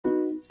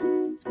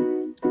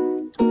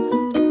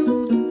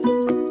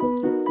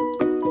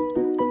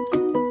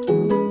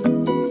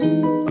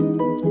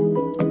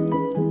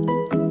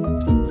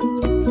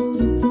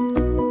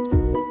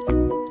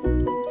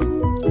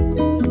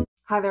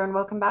Hi there and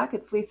welcome back.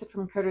 It's Lisa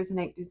from Critters'n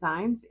Ink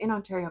Designs in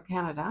Ontario,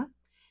 Canada.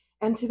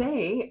 And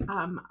today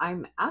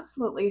I'm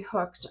absolutely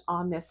hooked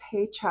on this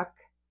hay chuck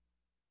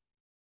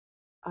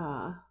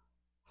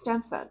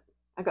stamp set.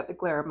 I got the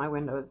glare of my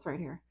windows right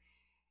here.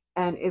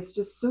 And it's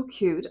just so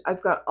cute.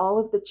 I've got all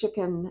of the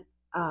chicken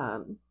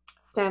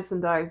stamps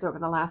and dies over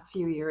the last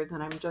few years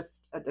and I'm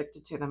just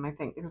addicted to them. I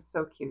think they're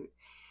so cute.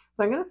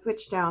 So I'm going to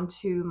switch down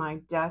to my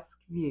desk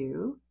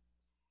view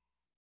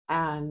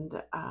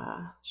and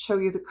show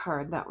you the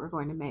card that we're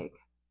going to make.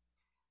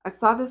 I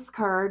saw this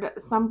card,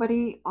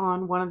 somebody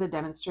on one of the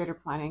demonstrator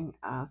planning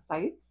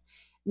sites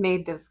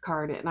made this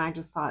card and I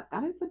just thought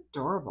that is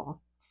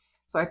adorable.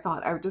 So I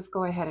thought I would just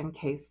go ahead and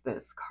case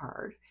this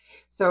card.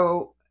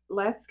 So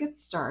let's get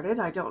started.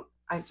 I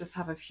just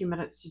have a few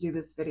minutes to do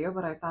this video,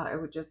 but I thought I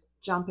would just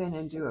jump in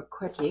and do a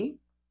quickie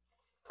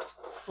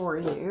for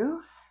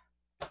you.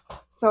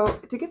 So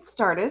to get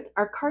started,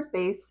 our card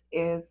base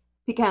is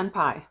pecan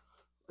pie.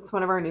 It's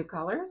one of our new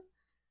colors.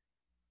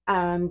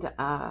 And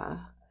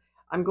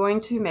I'm going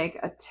to make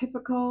a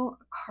typical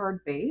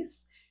card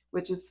base,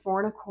 which is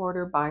 4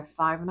 1/4 by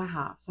 5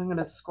 1/2. So I'm going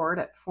to score it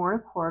at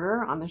 4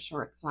 1/4 on the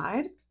short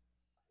side.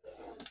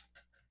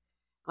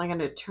 I'm going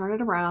to turn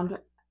it around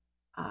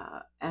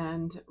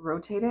and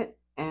rotate it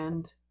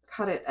and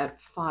cut it at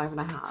 5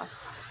 1/2.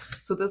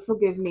 So this will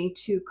give me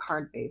 2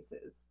 card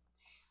bases.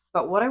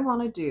 But what I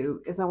want to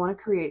do is I want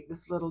to create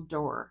this little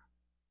door.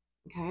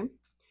 Okay,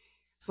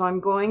 so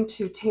I'm going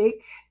to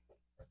take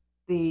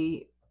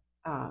the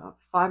 5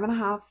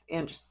 1/2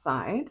 inch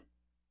side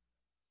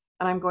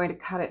and I'm going to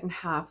cut it in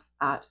half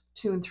at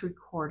 2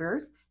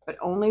 3/4, but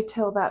only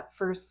till that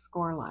first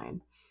score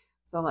line.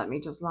 So let me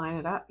just line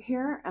it up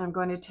here, and I'm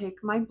going to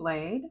take my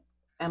blade,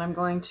 and I'm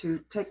going to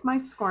take my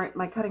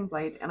cutting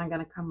blade, and I'm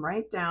going to come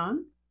right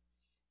down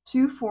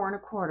to 4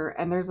 1/4,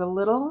 and there's a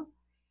little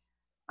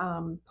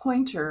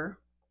pointer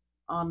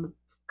on the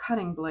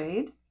cutting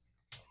blade,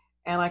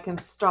 and I can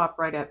stop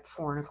right at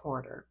 4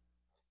 1/4.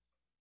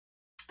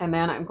 And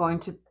then I'm going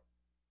to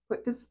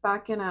put this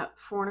back in at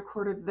 4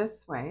 1/4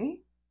 this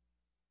way.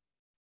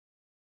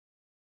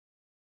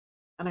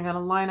 And I'm going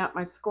to line up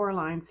my score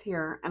lines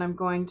here, and I'm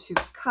going to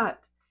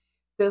cut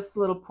this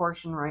little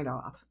portion right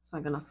off. So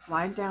I'm going to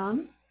slide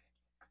down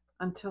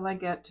until I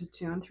get to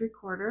 2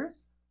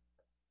 3/4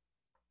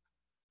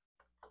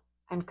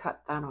 and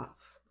cut that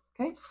off.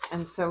 Okay,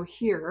 and so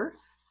here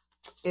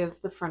is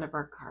the front of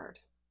our card.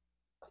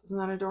 Isn't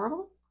that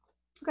adorable?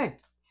 Okay,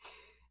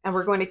 and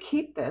we're going to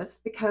keep this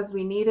because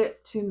we need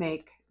it to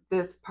make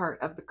this part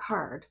of the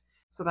card.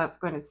 So that's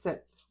going to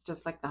sit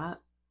just like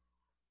that.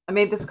 I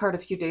made this card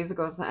a few days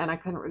ago and I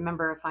couldn't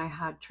remember if I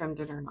had trimmed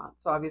it or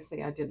not. So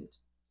obviously I didn't.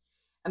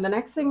 And the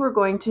next thing we're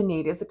going to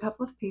need is a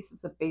couple of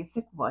pieces of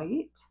basic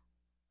white.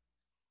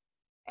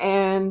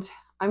 And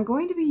I'm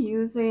going to be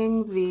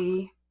using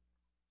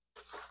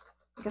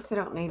I guess I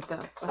don't need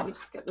this. Let me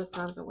just get this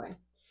out of the way.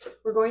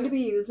 We're going to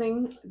be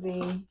using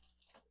the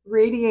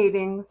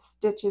Radiating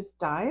Stitches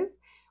dies,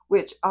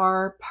 which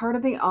are part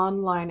of the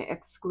online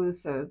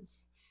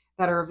exclusives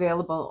that are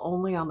available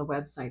only on the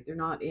website. They're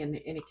not in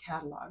any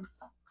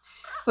catalogs.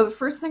 So the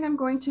first thing I'm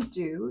going to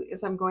do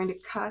is I'm going to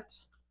cut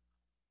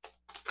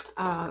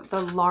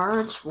the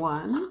large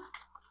one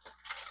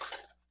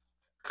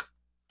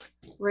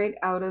right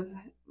out of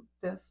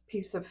this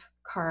piece of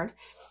card.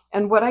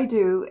 And what I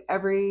do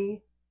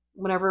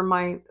whenever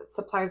my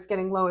supply is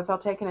getting low is I'll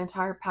take an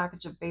entire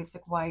package of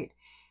basic white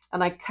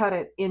and I cut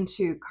it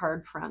into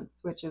card fronts,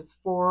 which is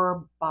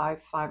 4 by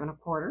 5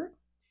 1/4.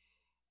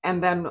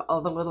 And then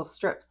all the little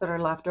strips that are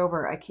left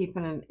over, I keep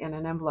in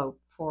an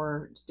envelope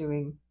for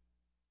doing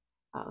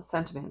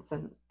sentiments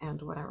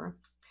and whatever.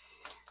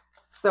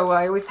 So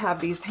I always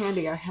have these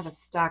handy. I have a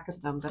stack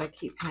of them that I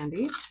keep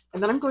handy.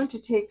 And then I'm going to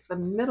take the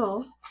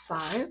middle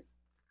size.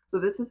 So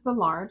this is the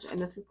large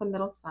and this is the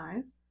middle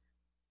size.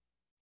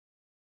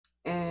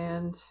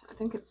 And I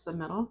think it's the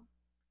middle.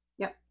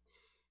 Yep.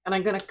 And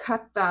I'm going to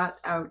cut that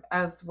out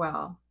as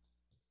well.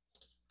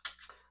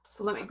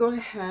 So let me go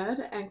ahead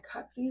and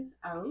cut these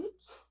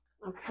out.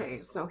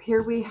 Okay, so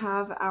here we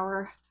have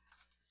our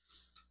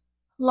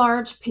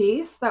large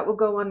piece that will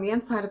go on the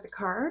inside of the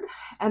card,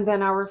 and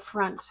then our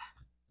front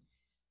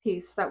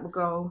piece that will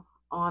go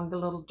on the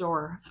little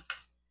door.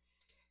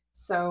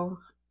 So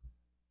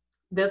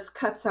this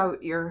cuts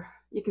out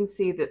you can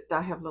see that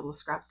I have little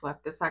scraps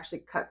left. This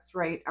actually cuts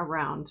right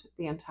around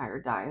the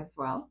entire die as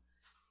well.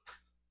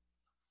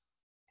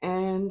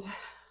 And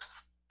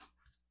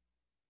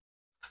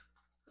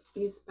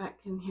these back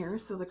in here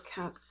so the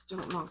cats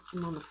don't knock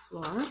them on the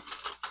floor.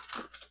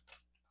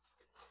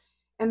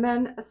 And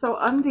then, so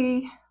on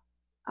the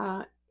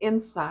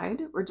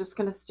inside, we're just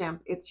going to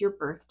stamp, "It's your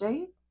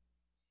birthday."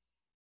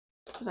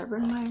 Did I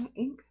bring my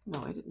ink?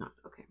 No, I did not.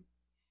 Okay.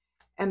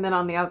 And then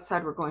on the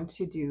outside, we're going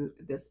to do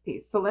this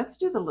piece. So let's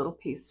do the little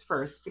piece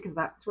first because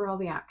that's where all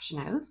the action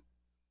is.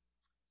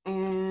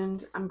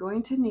 And I'm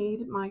going to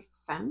need my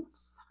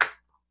fence.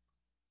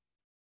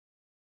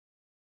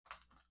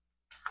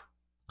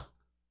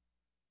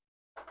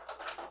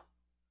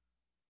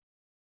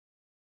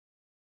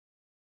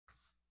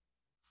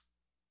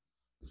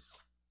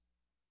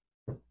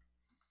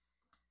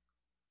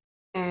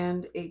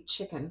 and a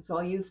chicken. So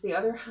I'll use the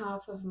other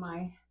half of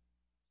my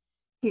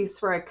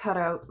piece where I cut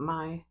out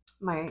my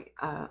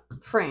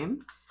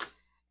frame,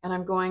 and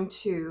I'm going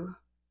to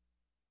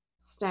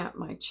stamp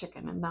my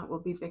chicken, and that will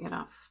be big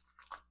enough.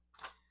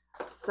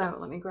 So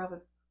let me grab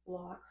a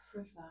block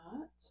for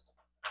that.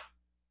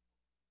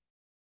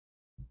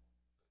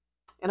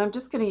 And I'm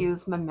just going to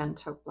use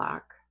Memento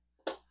Black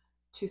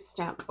to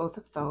stamp both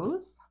of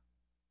those.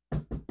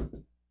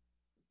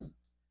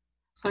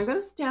 So I'm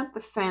going to stamp the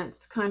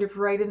fence kind of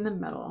right in the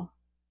middle.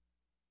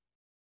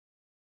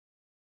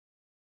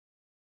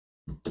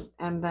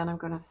 And then I'm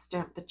going to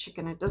stamp the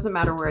chicken. It doesn't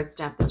matter where I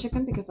stamp the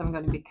chicken because I'm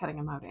going to be cutting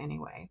them out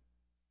anyway.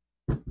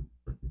 Make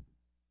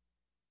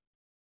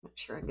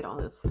sure I get all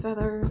those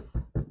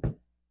feathers.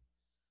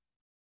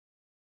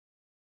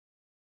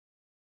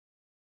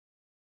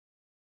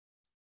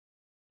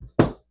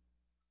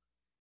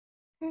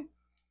 Okay.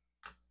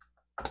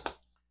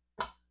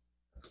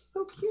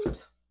 So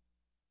cute.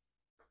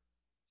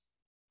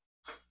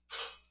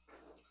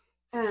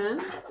 And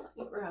let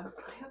me grab,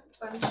 I have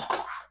a bunch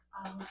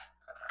of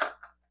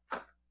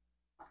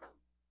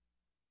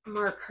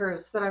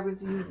markers that I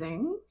was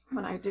using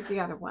when I did the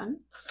other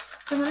one.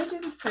 So I'm going to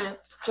do the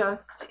fence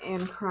just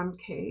in crumb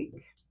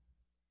cake.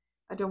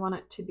 I don't want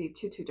it to be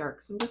too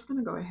dark, so I'm just going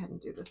to go ahead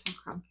and do this in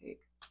crumb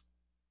cake.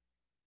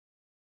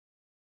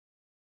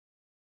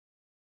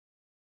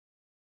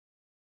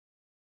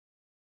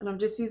 And I'm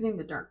just using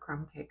the dark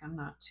crumb cake. I'm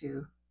not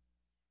too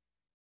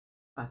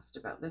fussed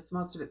about this.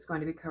 Most of it's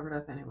going to be covered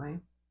up anyway.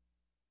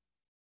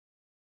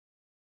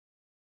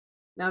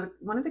 Now,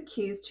 one of the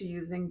keys to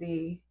using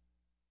the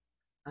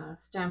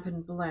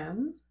Stampin'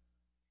 Blends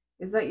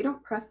is that you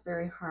don't press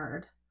very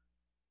hard.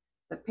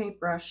 The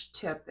paintbrush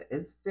tip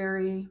is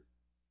very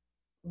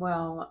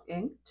well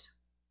inked,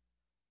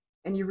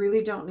 and you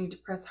really don't need to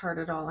press hard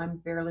at all. I'm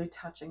barely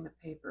touching the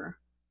paper,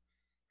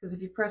 because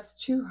if you press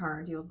too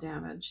hard, you'll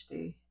damage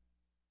the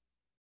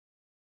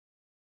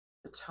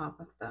top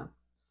of the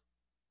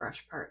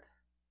brush part.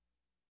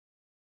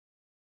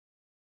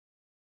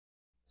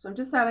 So I'm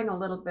just adding a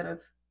little bit of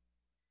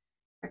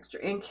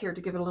extra ink here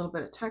to give it a little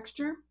bit of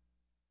texture.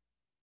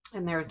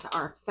 And there's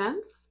our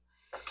fence.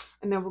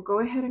 And then we'll go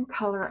ahead and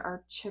color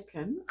our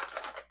chicken.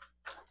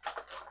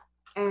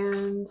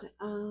 And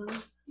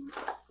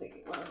let's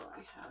see, what do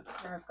I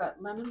have here? I've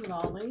got Lemon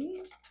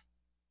Lolly,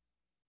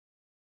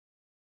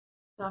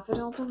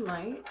 Daffodil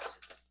Delight,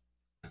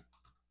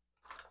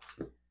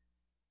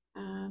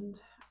 and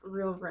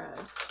Real Red.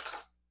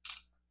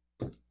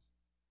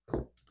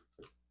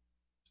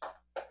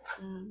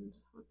 And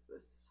what's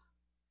this?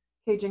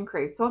 Cajun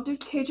Craze. So I'll do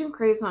Cajun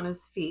Craze on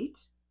his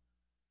feet.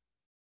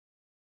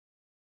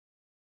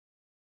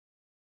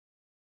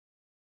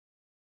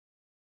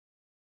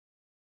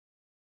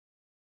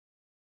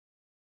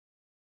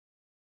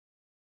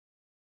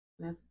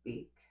 And his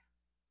beak.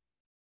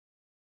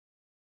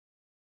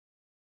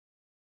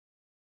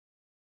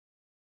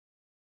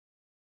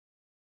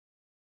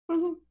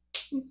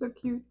 He's so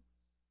cute.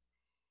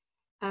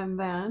 And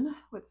then,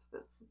 what's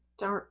this?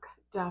 Dark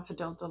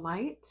Daffodil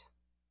Delight.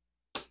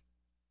 I'm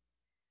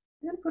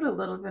going to put a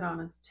little bit on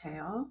his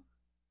tail.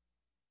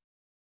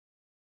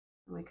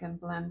 And we can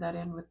blend that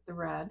in with the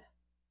red.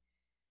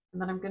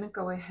 And then I'm going to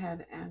go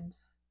ahead and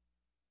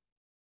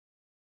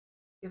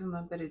give him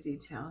a bit of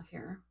detail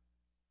here.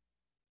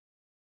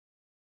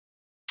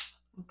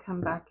 And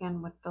come back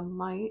in with the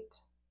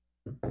light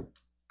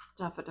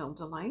Daffodil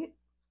Delight.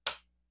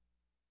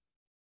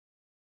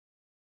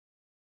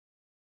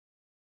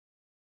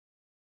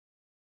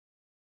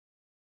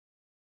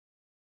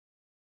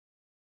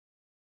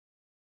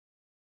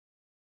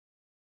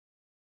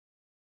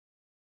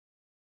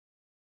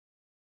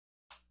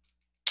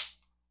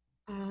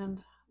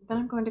 And then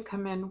I'm going to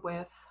come in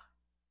with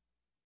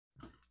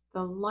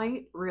the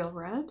light Real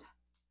Red.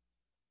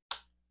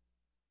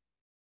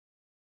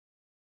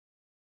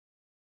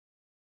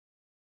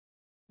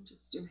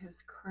 Just do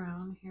his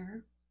crown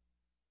here.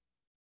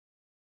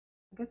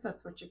 I guess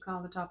that's what you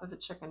call the top of a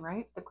chicken,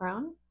 right? The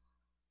crown?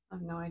 I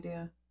have no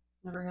idea.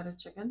 Never had a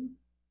chicken.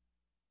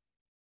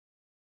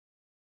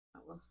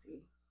 But we'll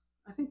see.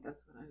 I think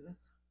that's what it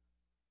is.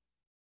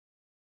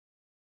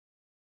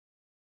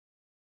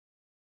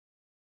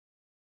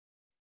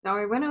 Now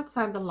I went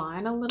outside the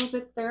line a little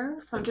bit there,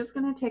 so I'm just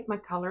going to take my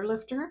color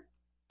lifter,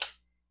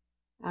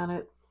 and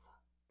it's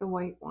the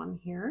white one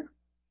here.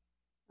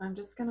 I'm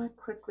just going to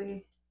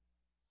quickly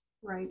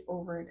write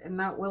over it, and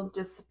that will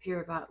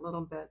disappear that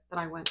little bit that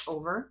I went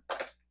over.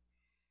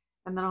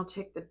 And then I'll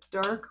take the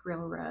dark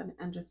Real Red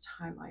and just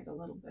highlight a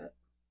little bit.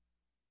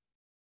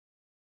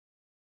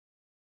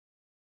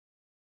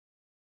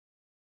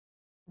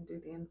 And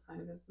do the inside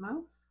of his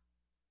mouth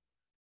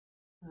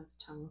and his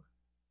tongue.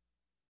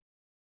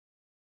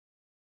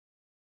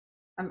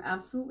 I'm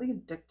absolutely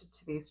addicted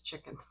to these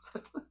chickens.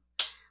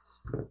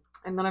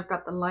 And then I've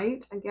got the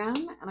light again,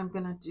 and I'm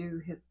going to do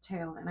his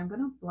tail, and I'm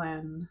going to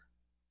blend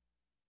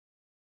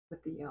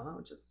with the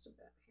yellow just a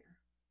bit here.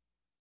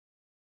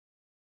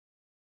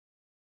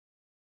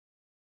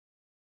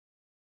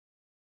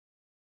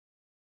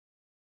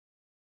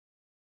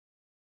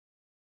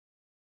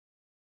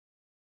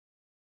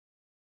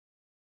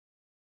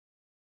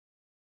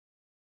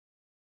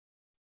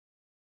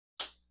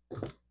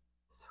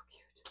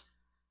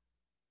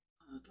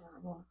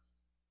 adorable.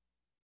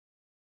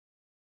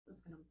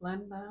 Just gonna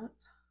blend that.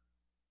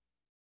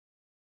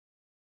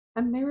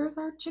 And there's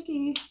our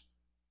chickie.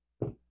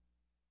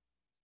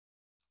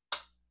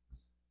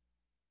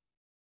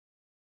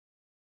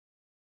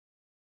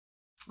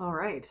 All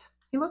right,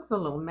 he looks a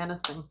little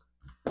menacing.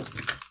 All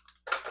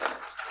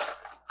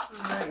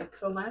right,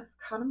 so let's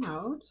cut him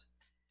out.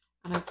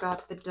 And I've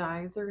got the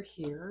dies are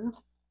here.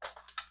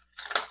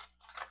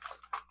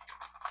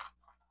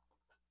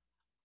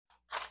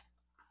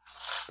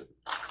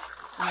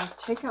 And I'll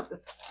take out the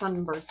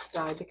sunburst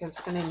die because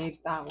I'm going to need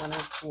that one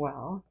as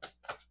well.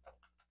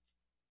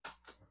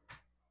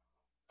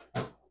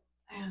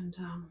 And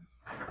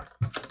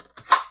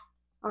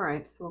all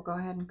right, so we'll go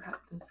ahead and cut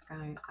this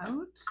guy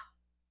out.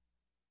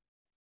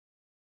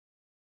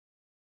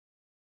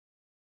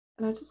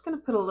 And I'm just going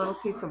to put a little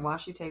piece of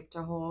washi tape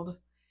to hold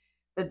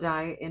the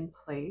die in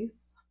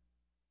place.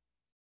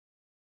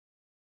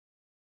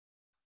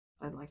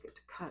 I'd like it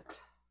to cut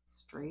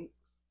straight.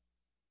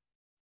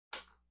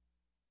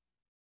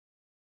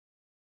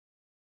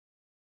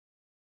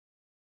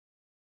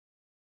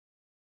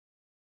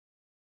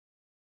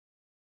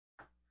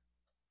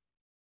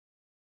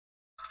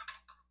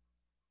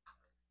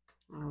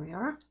 There we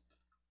are.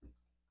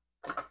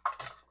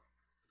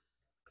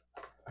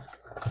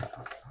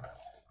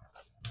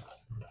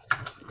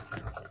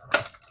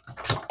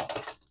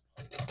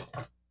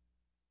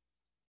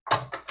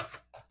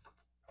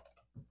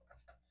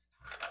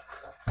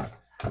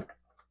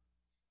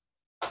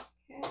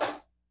 Okay,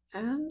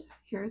 and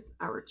here's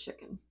our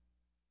chicken.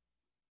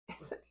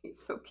 Isn't he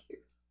so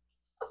cute?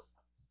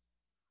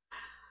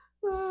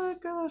 Oh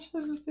gosh,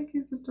 I just think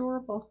he's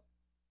adorable.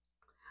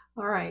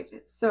 All right,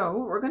 so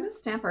we're going to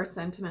stamp our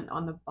sentiment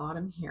on the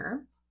bottom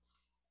here.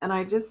 And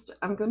I'm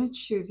going to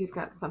choose, you've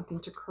got something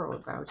to crow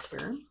about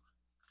here.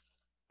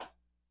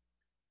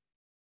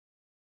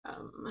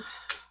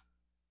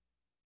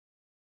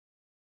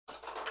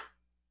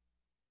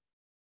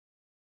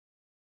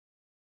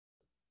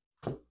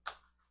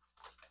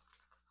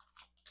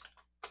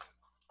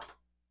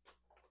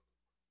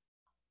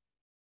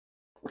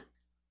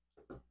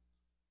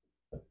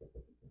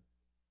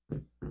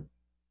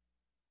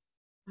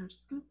 I'm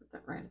just going to put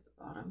that right at the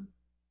bottom.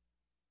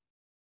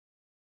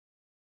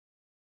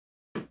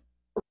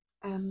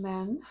 And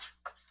then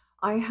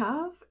I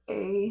have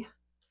a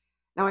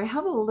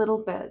little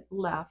bit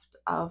left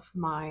of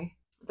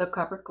the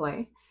copper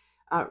clay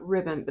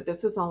ribbon, but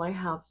this is all I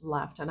have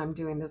left, and I'm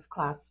doing this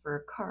class for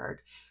a card.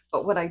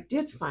 But what I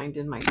did find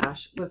in my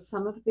stash was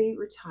some of the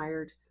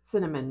retired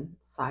cinnamon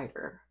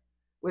cider,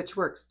 which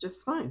works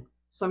just fine.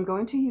 So I'm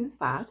going to use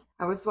that.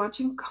 I was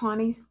watching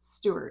Connie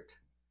Stewart,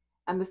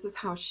 and this is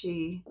how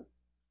she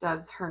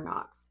does her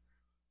knots.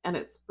 And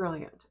it's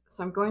brilliant.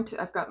 So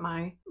I've got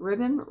my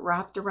ribbon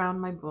wrapped around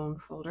my bone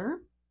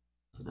folder,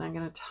 and I'm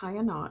going to tie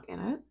a knot in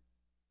it.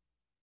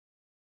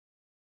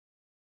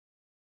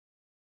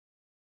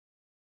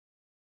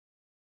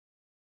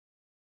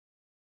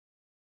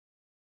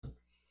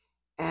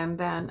 And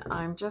then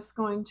I'm just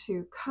going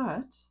to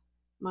cut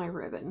my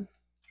ribbon.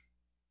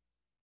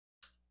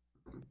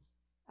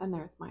 And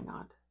there's my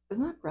knot.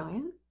 Isn't that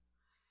brilliant?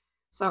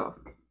 So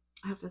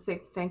I have to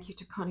say thank you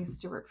to Connie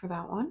Stewart for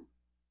that one.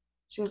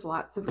 She has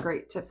lots of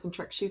great tips and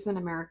tricks. She's an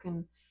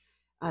American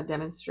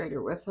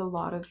demonstrator with a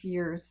lot of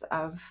years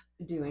of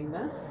doing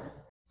this.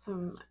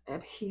 Some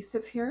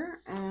adhesive here,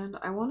 and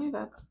I want it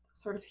up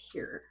sort of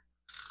here.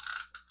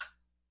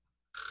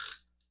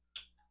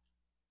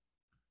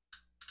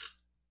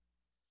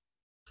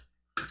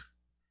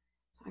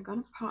 So I'm going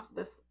to pop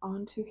this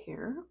onto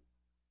here.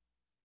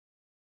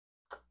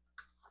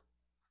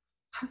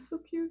 How so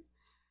cute.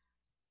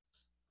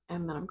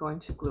 And then I'm going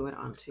to glue it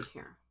onto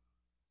here.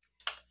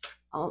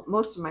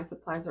 Most of my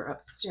supplies are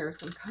upstairs,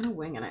 so I'm kind of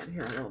winging it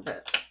here a little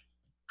bit.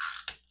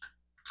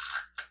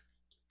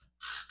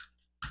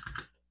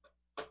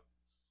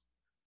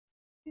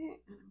 Okay, and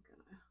I'm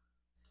going to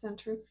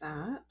center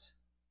that.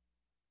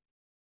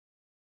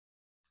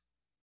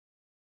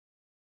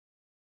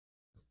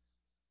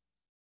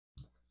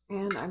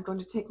 And I'm going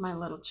to take my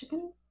little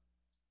chicken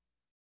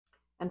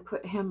and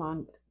put him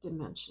on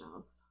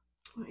dimensionals.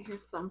 Right,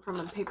 here's some from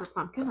a paper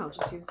pumpkin. I'll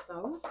just use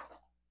those.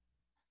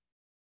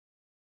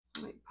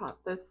 So I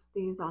pop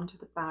these onto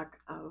the back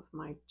of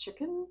my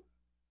chicken.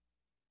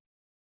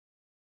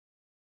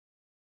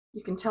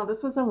 You can tell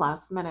this was a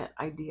last minute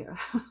idea.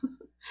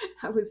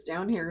 I was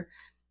down here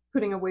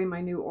putting away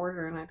my new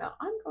order, and I thought,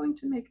 I'm going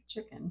to make a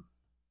chicken.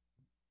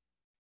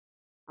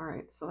 All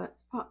right, so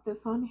let's pop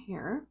this on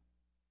here.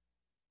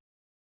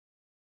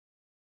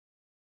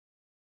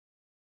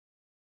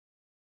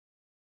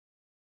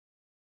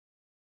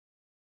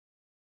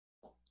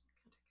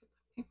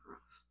 Paper off.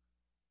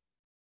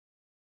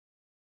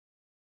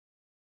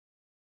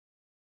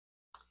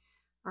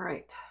 All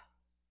right.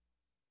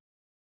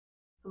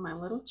 So my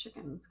little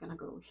chicken's gonna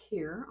go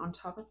here on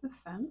top of the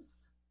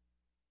fence.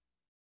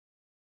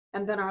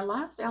 And then our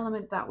last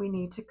element that we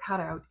need to cut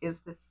out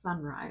is the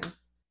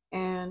sunrise.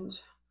 And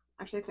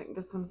actually I think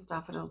this one's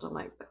Daffodil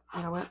Delight, but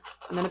you know what?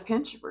 I'm gonna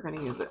pinch, we're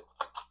gonna use it.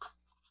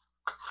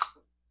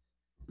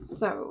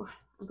 So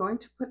I'm going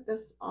to put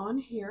this on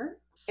here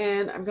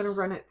and I'm going to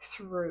run it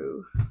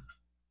through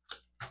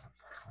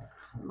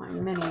my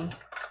mini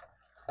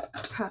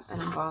cut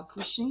and emboss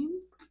machine,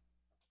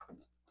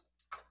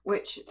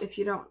 which if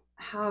you don't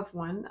have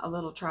one, a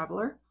little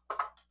traveler,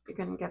 you're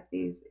going to get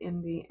these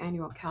in the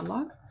annual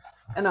catalog.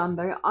 And on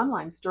the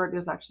online store,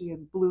 there's actually a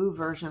blue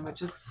version,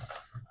 which is,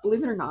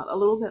 believe it or not, a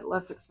little bit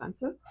less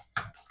expensive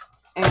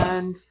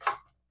and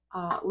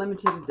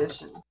limited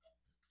edition.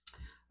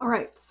 All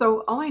right,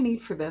 so all I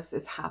need for this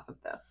is half of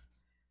this.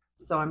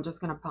 So I'm just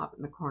going to pop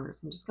in the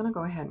corners. I'm just going to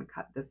go ahead and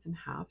cut this in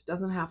half.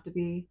 Doesn't have to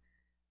be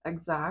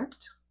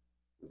exact.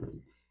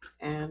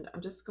 And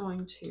I'm just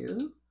going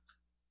to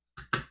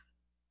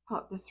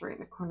pop this right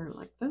in the corner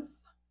like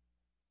this.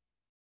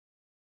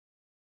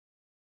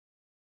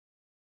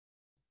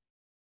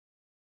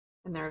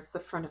 And there's the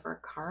front of our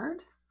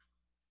card.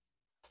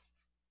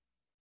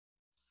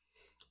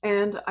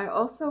 And I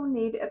also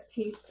need a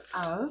piece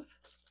of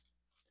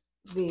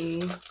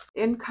the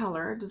In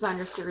Color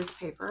Designer Series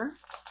paper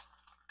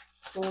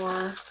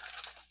for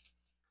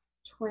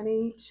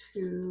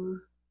 23,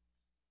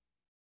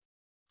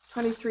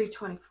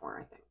 24,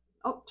 I think.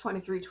 Oh,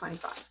 23,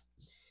 25.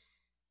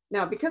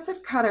 Now, because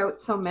I've cut out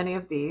so many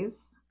of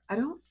these,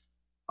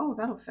 oh,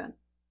 that'll fit.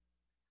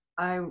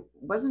 I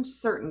wasn't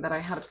certain that I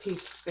had a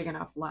piece big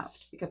enough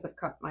left because I've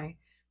cut my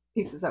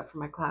pieces out for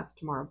my class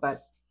tomorrow,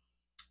 but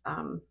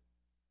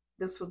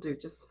this will do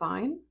just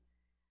fine.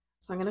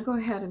 So I'm going to go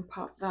ahead and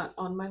pop that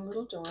on my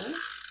little door.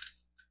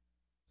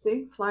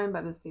 See, flying by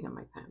the seat of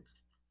my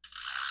pants.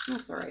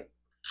 That's all right.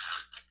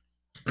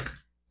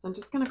 So I'm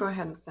just going to go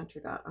ahead and center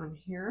that on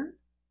here.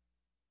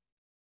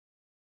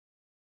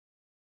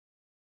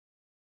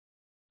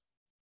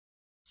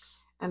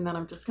 And then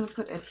I'm just going to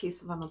put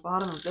adhesive on the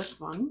bottom of this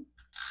one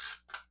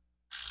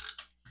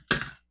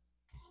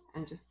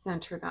and just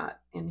center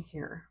that in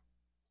here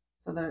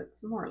so that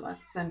it's more or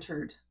less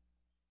centered.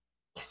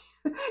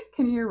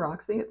 Can you hear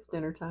Roxy? It's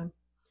dinner time.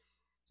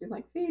 She's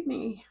like, feed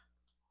me.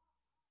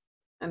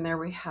 And there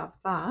we have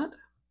that.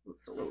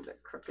 It's a little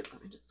bit crooked.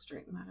 Let me just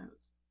straighten that out.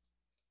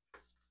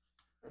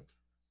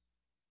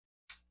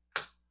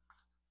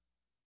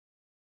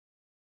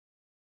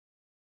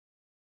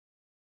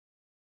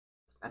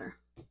 It's better.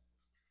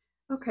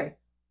 Okay,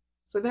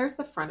 so there's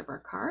the front of our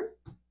card.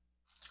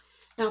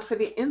 Now for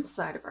the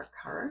inside of our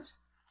card,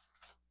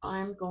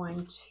 I'm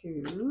going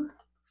to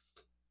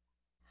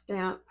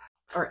stamp,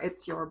 or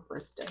it's your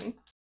birthday.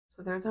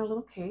 So there's our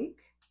little cake.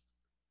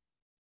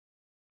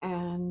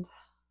 And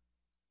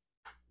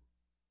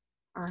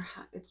our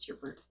it's your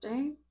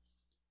birthday.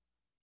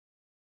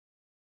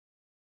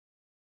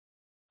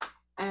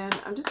 And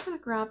I'm just going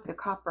to grab the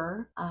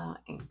copper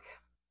ink.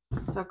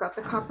 So I've got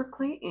the copper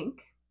clay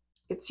ink.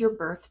 It's your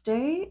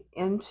birthday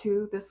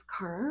into this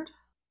card.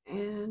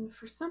 And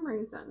for some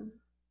reason,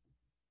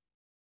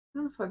 I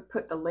don't know if I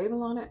put the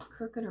label on it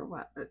crooked or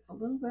what, but it's a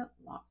little bit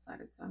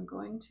lopsided. So I'm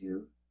going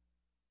to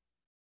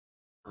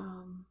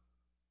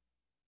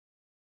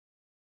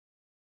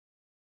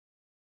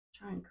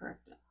try and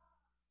correct it.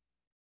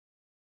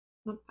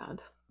 Not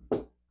bad.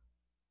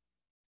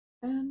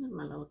 And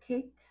my little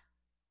cake.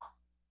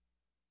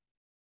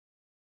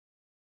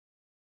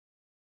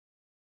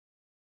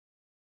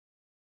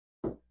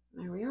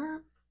 There we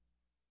are.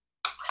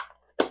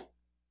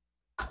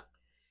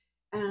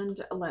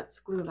 And let's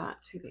glue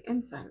that to the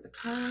inside of the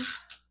card.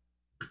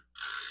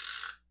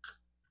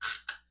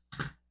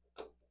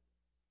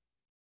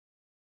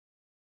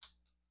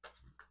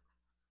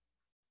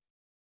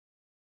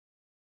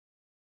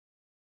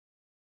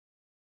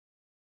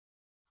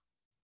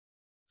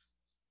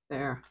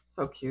 There,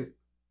 so cute.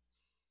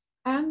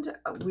 And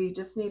we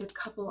just need a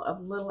couple of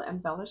little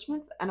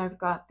embellishments, and I've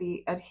got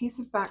the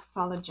adhesive back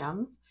solid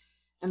gems,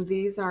 and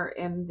these are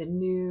in the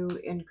new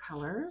In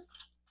Colors.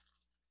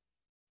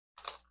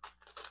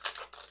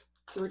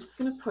 So we're just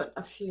going to put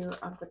a few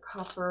of the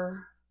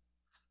copper,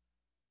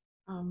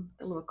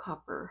 the little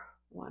copper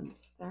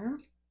ones there.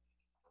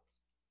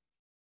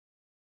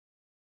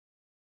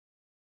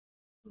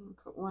 I'll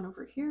put one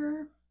over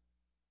here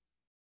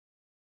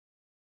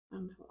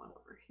and one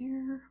over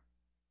here.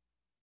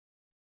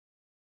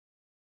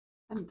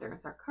 And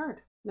there's our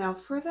card. Now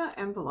for the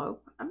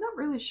envelope, I'm not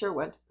really sure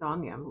what to put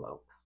on the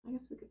envelope. I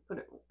guess we could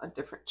put a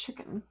different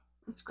chicken.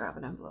 Let's grab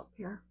an envelope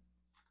here.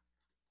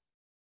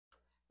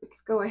 We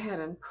could go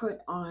ahead and put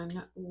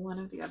on one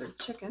of the other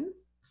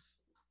chickens.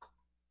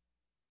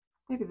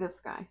 Maybe this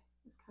guy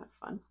is kind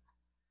of fun.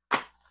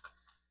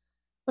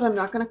 But I'm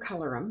not going to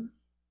color him.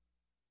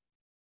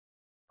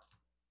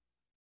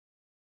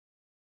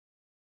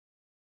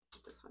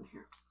 This one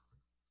here.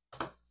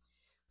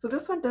 So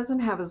this one doesn't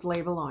have his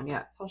label on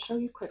yet. So I'll show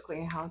you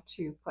quickly how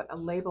to put a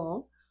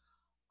label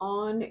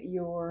on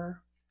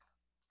your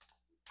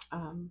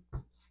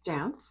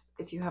stamps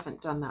if you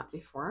haven't done that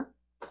before.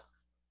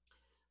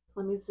 So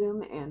let me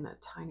zoom in a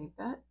tiny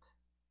bit.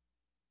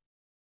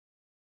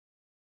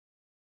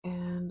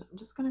 And I'm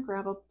just going to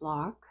grab a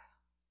block.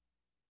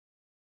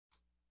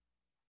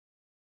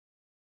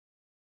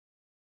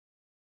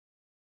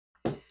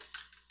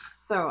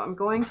 So I'm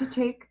going to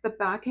take the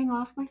backing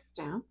off my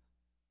stamp.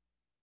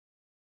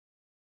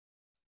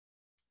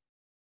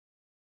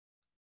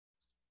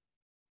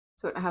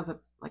 So it has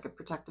like a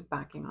protective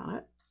backing on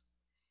it.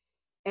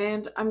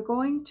 And I'm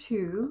going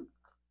to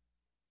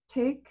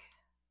take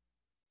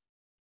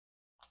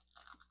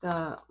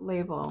the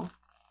label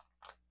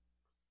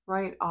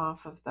right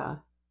off of the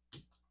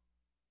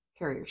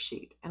carrier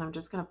sheet, and I'm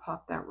just going to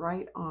pop that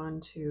right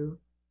onto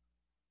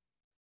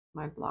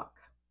my block.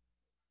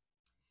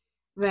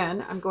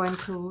 Then I'm going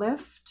to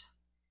lift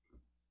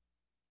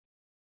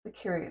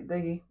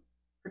the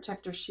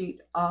protector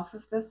sheet off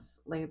of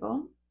this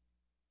label,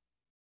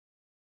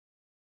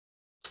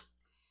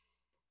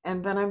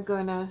 and then I'm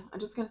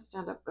just going to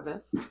stand up for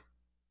this.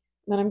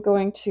 Then I'm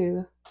going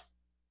to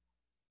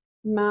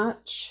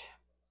match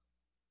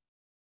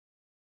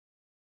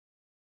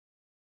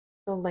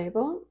the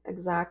label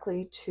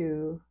exactly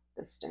to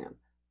the stamp.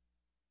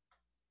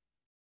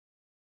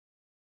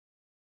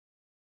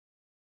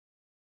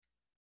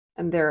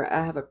 And there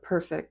I have a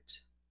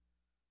perfect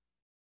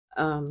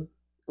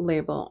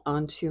label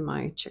onto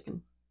my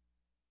chicken.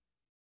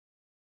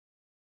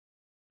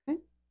 Okay.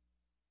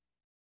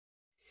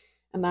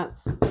 And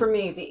that's, for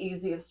me, the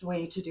easiest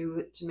way to do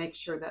it, to make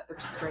sure that they're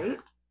straight.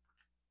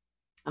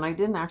 And I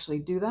didn't actually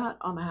do that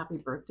on the happy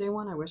birthday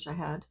one. I wish I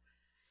had.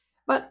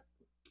 But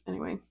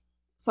anyway,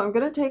 so I'm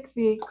going to take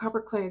the copper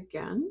clay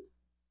again.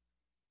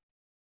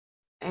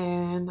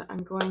 And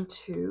I'm going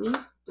to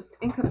just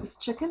ink up this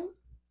chicken.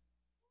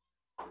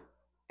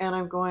 And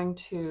I'm going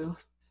to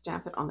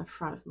stamp it on the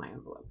front of my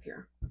envelope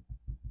here.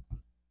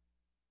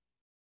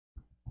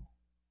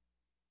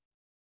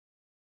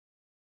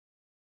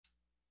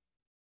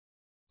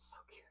 So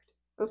cute.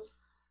 Oops.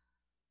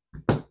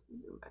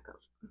 Zoom back up.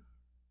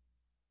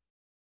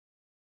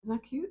 Isn't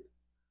that cute?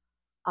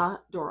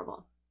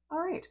 Adorable. All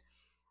right.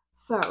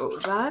 So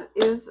that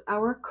is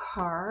our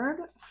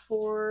card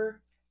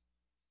for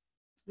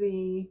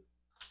the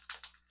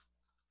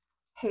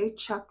Hey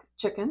Chuck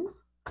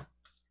chickens.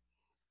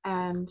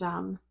 And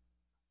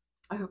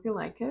I hope you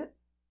like it.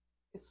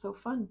 It's so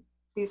fun.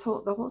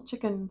 The whole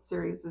chicken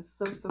series is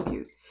so, so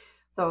cute.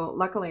 So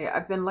luckily,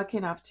 I've been lucky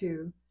enough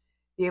to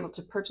be able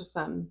to purchase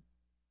them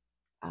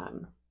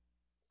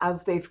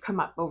as they've come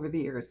up over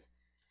the years.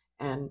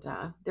 And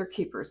they're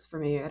keepers for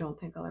me. I don't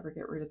think I'll ever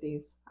get rid of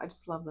these. I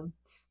just love them.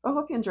 So I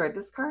hope you enjoyed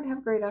this card. Have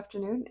a great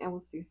afternoon, and we'll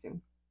see you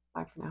soon.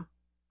 Bye for now.